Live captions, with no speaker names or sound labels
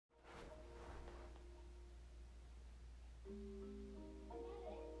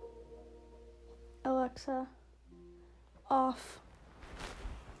Alexa off.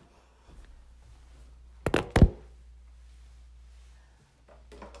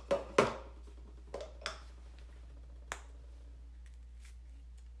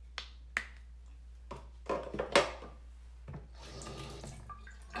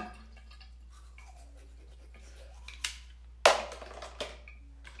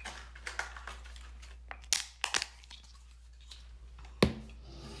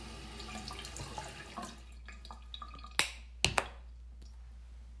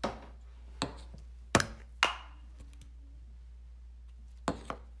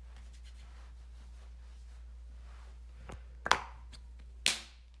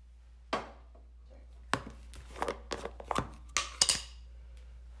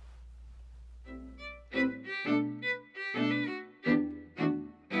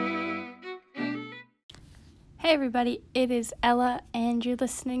 Hey everybody, it is Ella, and you're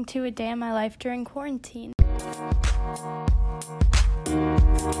listening to A Day in My Life During Quarantine.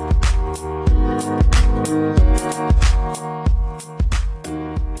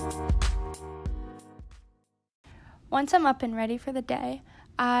 Once I'm up and ready for the day,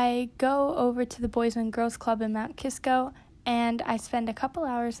 I go over to the Boys and Girls Club in Mount Kisco, and I spend a couple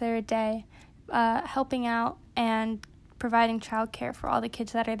hours there a day helping out and providing childcare for all the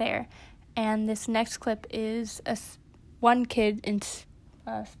kids that are there. And this next clip is one kid in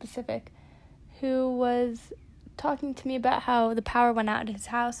specific who was talking to me about how the power went out at his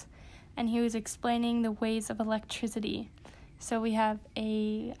house, and he was explaining the ways of electricity. So we have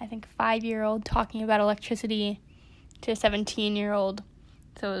a, 5-year-old talking about electricity to a 17-year-old.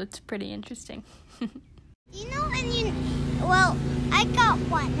 So it's pretty interesting. I got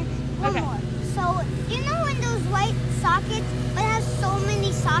one Okay. more. So, in those white sockets, but it has so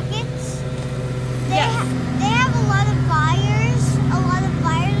many sockets? They have a lot of wires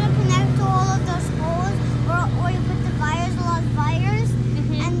that connect to all of those holes, or you put the wires, a lot of wires.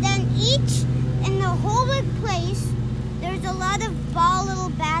 Mm-hmm. And then each, in the whole big place, there's a lot of little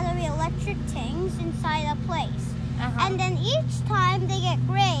battery electric things inside a place. Uh-huh. And then each time they get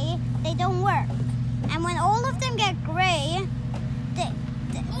gray, they don't work. And when all of them get gray,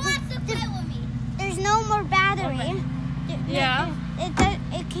 there's no more battery. Okay. Yeah.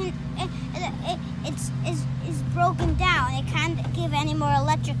 It's broken down. It can't give any more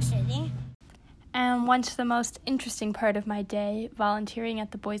electricity. And once the most interesting part of my day, volunteering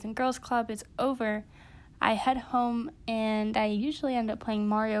at the Boys and Girls Club, is over, I head home, and I usually end up playing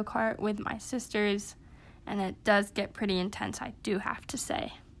Mario Kart with my sisters, and it does get pretty intense, I do have to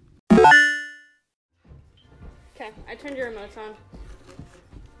say. Okay, I turned your remotes on.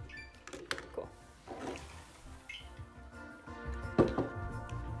 Cool.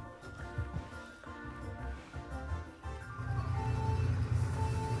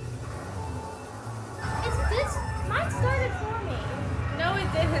 Mine started for me. No,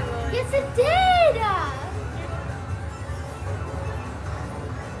 it didn't, Lily. Yes, it did.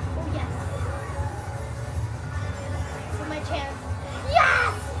 Oh yes. So my chance.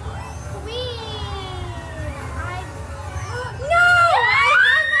 Yes. Queen. No! I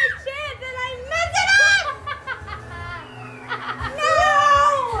had my chance and I messed it up. No!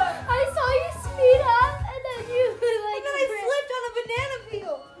 I saw you speed up and then you And then I slipped on a banana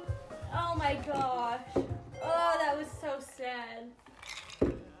peel. Oh my gosh. Oh, that was so sad.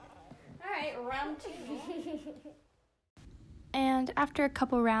 Alright, round 2. And after a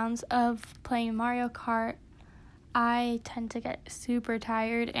couple rounds of playing Mario Kart, I tend to get super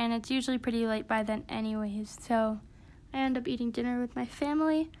tired, and it's usually pretty late by then anyways, so I end up eating dinner with my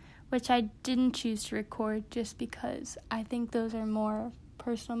family, which I didn't choose to record just because I think those are more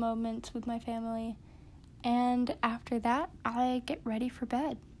personal moments with my family. And after that, I get ready for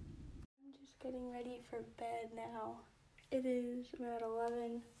bed. I'm just getting ready for bed now. It is about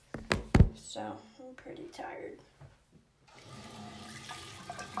 11, so I'm pretty tired.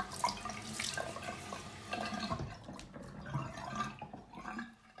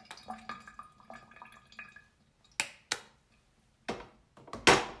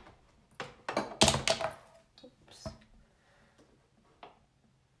 Oops.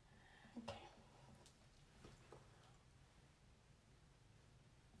 Okay.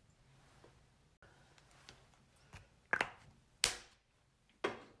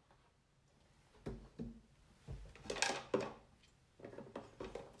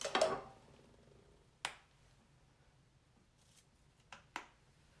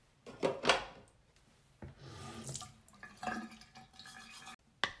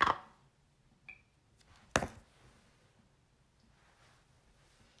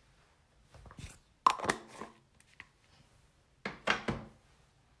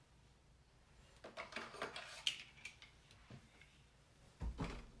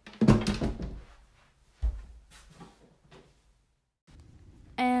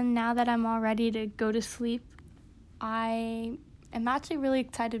 And now that I'm all ready to go to sleep, I am actually really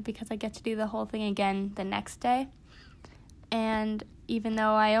excited because I get to do the whole thing again the next day. And even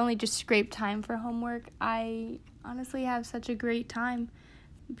though I only just scraped time for homework, I honestly have such a great time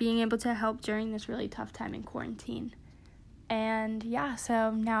being able to help during this really tough time in quarantine. And yeah,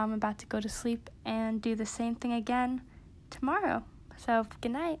 so now I'm about to go to sleep and do the same thing again tomorrow. So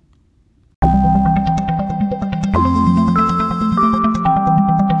good night.